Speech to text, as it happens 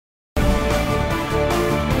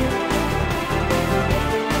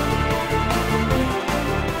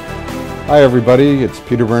Hi everybody, it's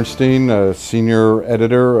Peter Bernstein, Senior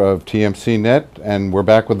Editor of TMC Net, and we're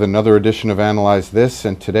back with another edition of Analyze This,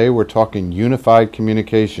 and today we're talking Unified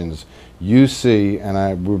Communications, UC,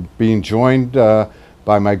 and we're being joined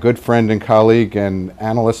by my good friend and colleague and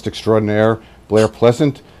analyst extraordinaire, Blair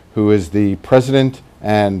Pleasant, who is the President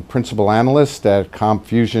and Principal Analyst at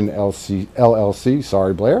CompFusion LLC,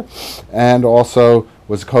 sorry Blair, and also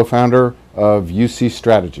was co-founder of UC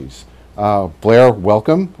Strategies. Blair,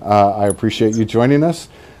 welcome. I appreciate you joining us.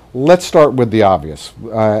 Let's start with the obvious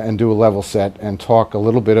and do a level set and talk a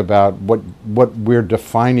little bit about what we're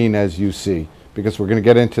defining as UC, because we're going to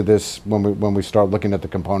get into this when we start looking at the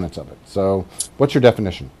components of it. So what's your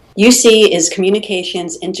definition? UC is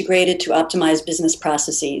communications integrated to optimize business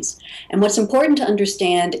processes. And what's important to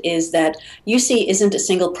understand is that UC isn't a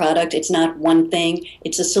single product. It's not one thing.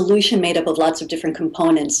 It's a solution made up of lots of different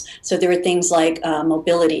components. So there are things like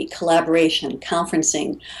mobility, collaboration,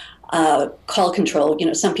 conferencing, call control. You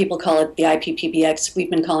know, some people call it the IPPBX. We've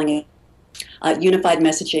been calling it unified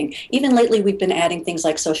messaging. Even lately, we've been adding things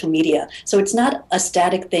like social media. So it's not a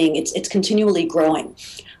static thing. It's continually growing.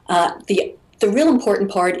 The real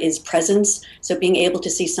important part is presence, so being able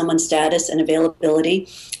to see someone's status and availability,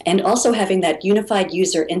 and also having that unified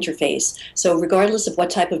user interface. So regardless of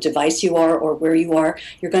what type of device you are or where you are,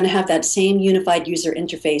 you're going to have that same unified user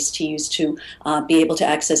interface to use to be able to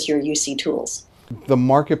access your UC tools. The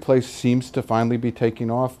marketplace seems to finally be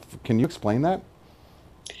taking off. Can you explain that?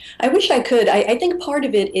 I wish I could. I think part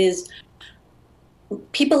of it is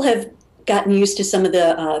people have gotten used to some of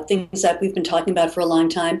the things that we've been talking about for a long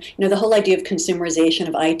time. You know, the whole idea of consumerization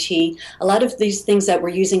of IT. A lot of these things that we're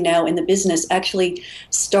using now in the business actually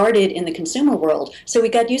started in the consumer world. So we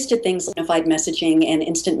got used to things like unified messaging and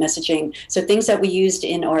instant messaging. So things that we used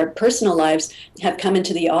in our personal lives have come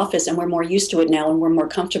into the office, and we're more used to it now, and we're more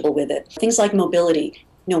comfortable with it. Things like mobility.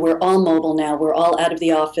 You know, we're all mobile now. We're all out of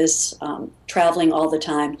the office, traveling all the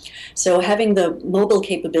time. So having the mobile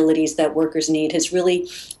capabilities that workers need has really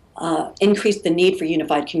increased the need for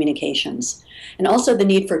unified communications, and also the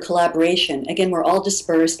need for collaboration. Again, we're all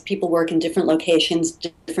dispersed. People work in different locations,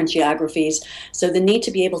 different geographies. So the need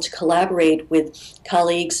to be able to collaborate with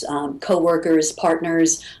colleagues, co-workers,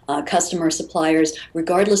 partners, customers, suppliers,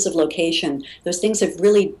 regardless of location, those things have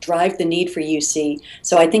really driven the need for UC.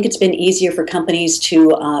 So I think it's been easier for companies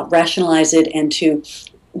to rationalize it and to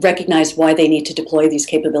recognize why they need to deploy these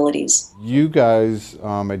capabilities. You guys at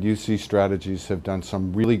UC Strategies have done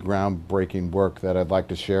some really groundbreaking work that I'd like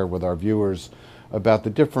to share with our viewers about the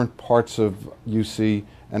different parts of UC,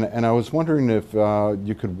 and I was wondering if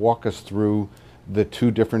you could walk us through the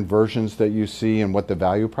two different versions that you see and what the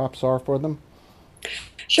value props are for them.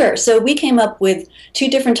 Sure. So we came up with two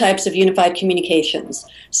different types of unified communications.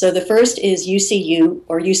 So the first is UCU,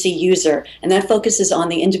 or UC user, and that focuses on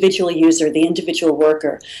the individual user, the individual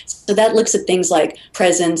worker. So that looks at things like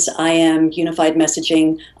presence, IM, unified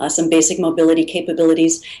messaging, some basic mobility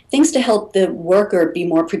capabilities, things to help the worker be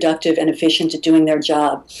more productive and efficient at doing their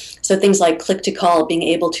job. So things like click to call, being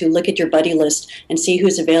able to look at your buddy list and see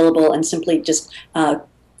who's available and simply just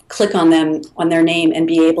click on them, on their name, and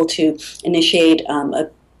be able to initiate a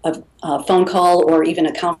phone call or even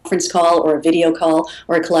a conference call or a video call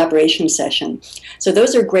or a collaboration session. So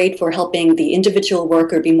those are great for helping the individual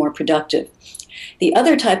worker be more productive. The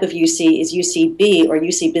other type of UC is UCB, or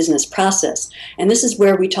UC business process. And this is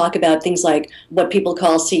where we talk about things like what people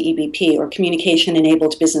call CEBP, or communication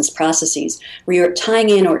enabled business processes, where you're tying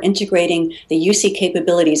in or integrating the UC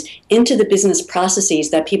capabilities into the business processes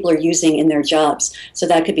that people are using in their jobs. So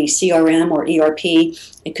that could be CRM or ERP.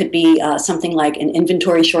 It could be something like an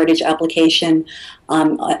inventory shortage application,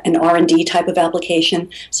 an R&D type of application.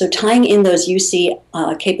 So tying in those UC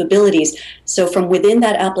capabilities. So from within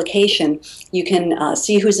that application, you can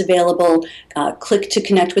see who's available, click to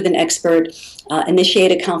connect with an expert,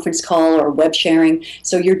 initiate a conference call or web sharing.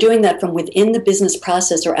 So you're doing that from within the business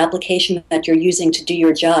process or application that you're using to do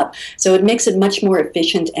your job. So it makes it much more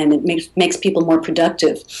efficient, and it makes people more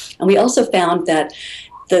productive. And we also found that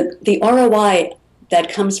the ROI that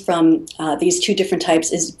comes from these two different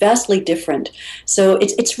types is vastly different. So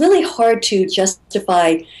it's really hard to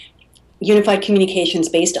justify unified communications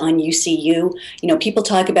based on UCU. You know, people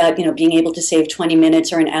talk about, you know, being able to save 20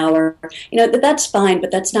 minutes or an hour. You know, that's fine,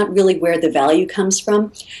 but that's not really where the value comes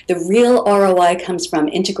from. The real ROI comes from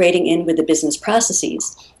integrating in with the business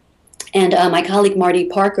processes. And my colleague Marty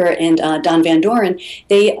Parker and Don Van Doren,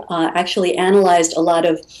 they actually analyzed a lot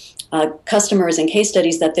of customers and case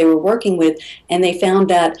studies that they were working with, and they found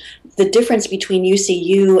that the difference between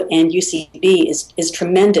UCU and UCB is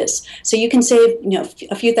tremendous. So you can save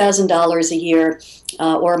a few $1,000s a year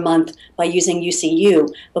or a month by using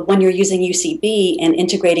UCU, but when you're using UCB and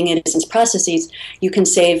integrating it in business processes, you can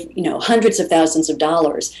save hundreds of thousands of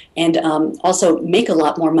dollars and also make a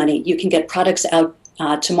lot more money. You can get products out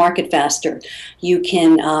to market faster. You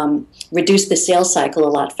can reduce the sales cycle a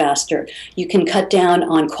lot faster. You can cut down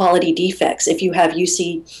on quality defects. If you have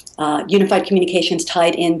Unified Communications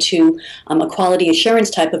tied into a quality assurance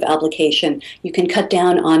type of application, you can cut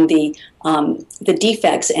down on the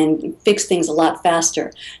defects and fix things a lot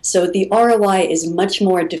faster. So the ROI is much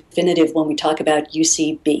more definitive when we talk about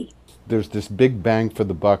UCB. There's this big bang for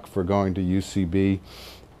the buck for going to UCB.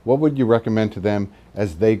 What would you recommend to them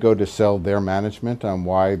as they go to sell their management on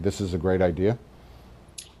why this is a great idea?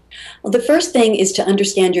 Well, the first thing is to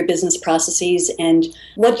understand your business processes and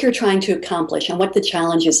what you're trying to accomplish and what the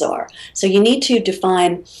challenges are. So you need to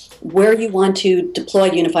define where you want to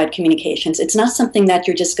deploy unified communications. It's not something that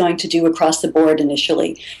you're just going to do across the board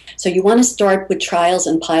initially. So you want to start with trials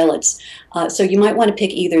and pilots. So you might want to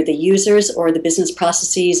pick either the users or the business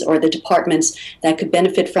processes or the departments that could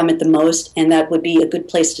benefit from it the most, and that would be a good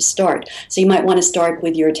place to start. So you might want to start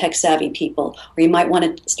with your tech-savvy people, or you might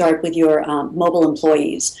want to start with your mobile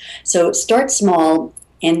employees. So start small.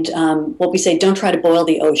 And what we say, don't try to boil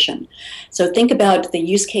the ocean. So think about the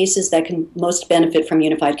use cases that can most benefit from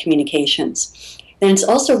unified communications. Then it's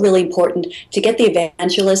also really important to get the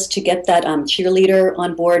evangelist, to get that cheerleader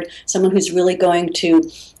on board, someone who's really going to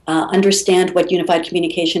understand what unified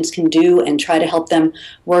communications can do and try to help them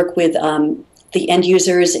work with the end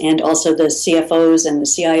users and also the CFOs and the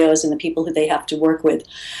CIOs and the people who they have to work with.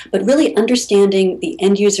 But really understanding the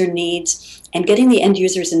end user needs and getting the end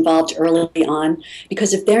users involved early on,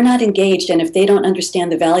 because if they're not engaged and if they don't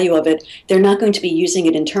understand the value of it, they're not going to be using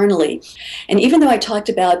it internally. And even though I talked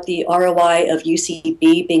about the ROI of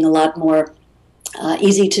UCB being a lot more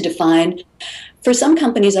easy to define, for some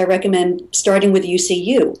companies, I recommend starting with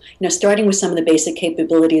UCU, starting with some of the basic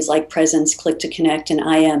capabilities like presence, click to connect, and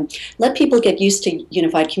IM. Let people get used to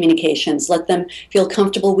unified communications. Let them feel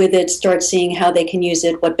comfortable with it, start seeing how they can use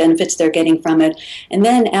it, what benefits they're getting from it. And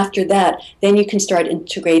then after that, then you can start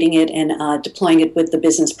integrating it and deploying it with the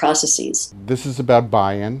business processes. This is about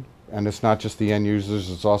buy-in, and it's not just the end users,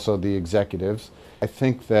 it's also the executives. I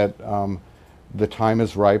think that the time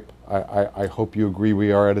is ripe. I hope you agree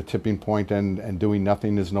we are at a tipping point and doing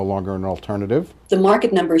nothing is no longer an alternative. The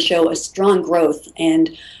market numbers show a strong growth, and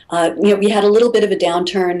we had a little bit of a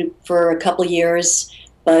downturn for a couple of years,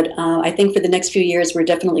 but I think for the next few years we're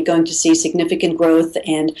definitely going to see significant growth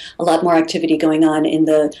and a lot more activity going on in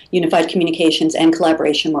the unified communications and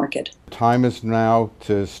collaboration market. Time is now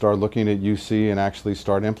to start looking at UC and actually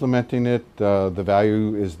start implementing it. The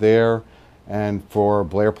value is there. And for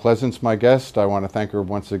Blair Pleasance, my guest, I want to thank her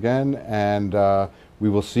once again, and we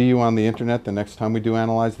will see you on the internet the next time we do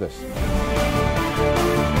Analyze This.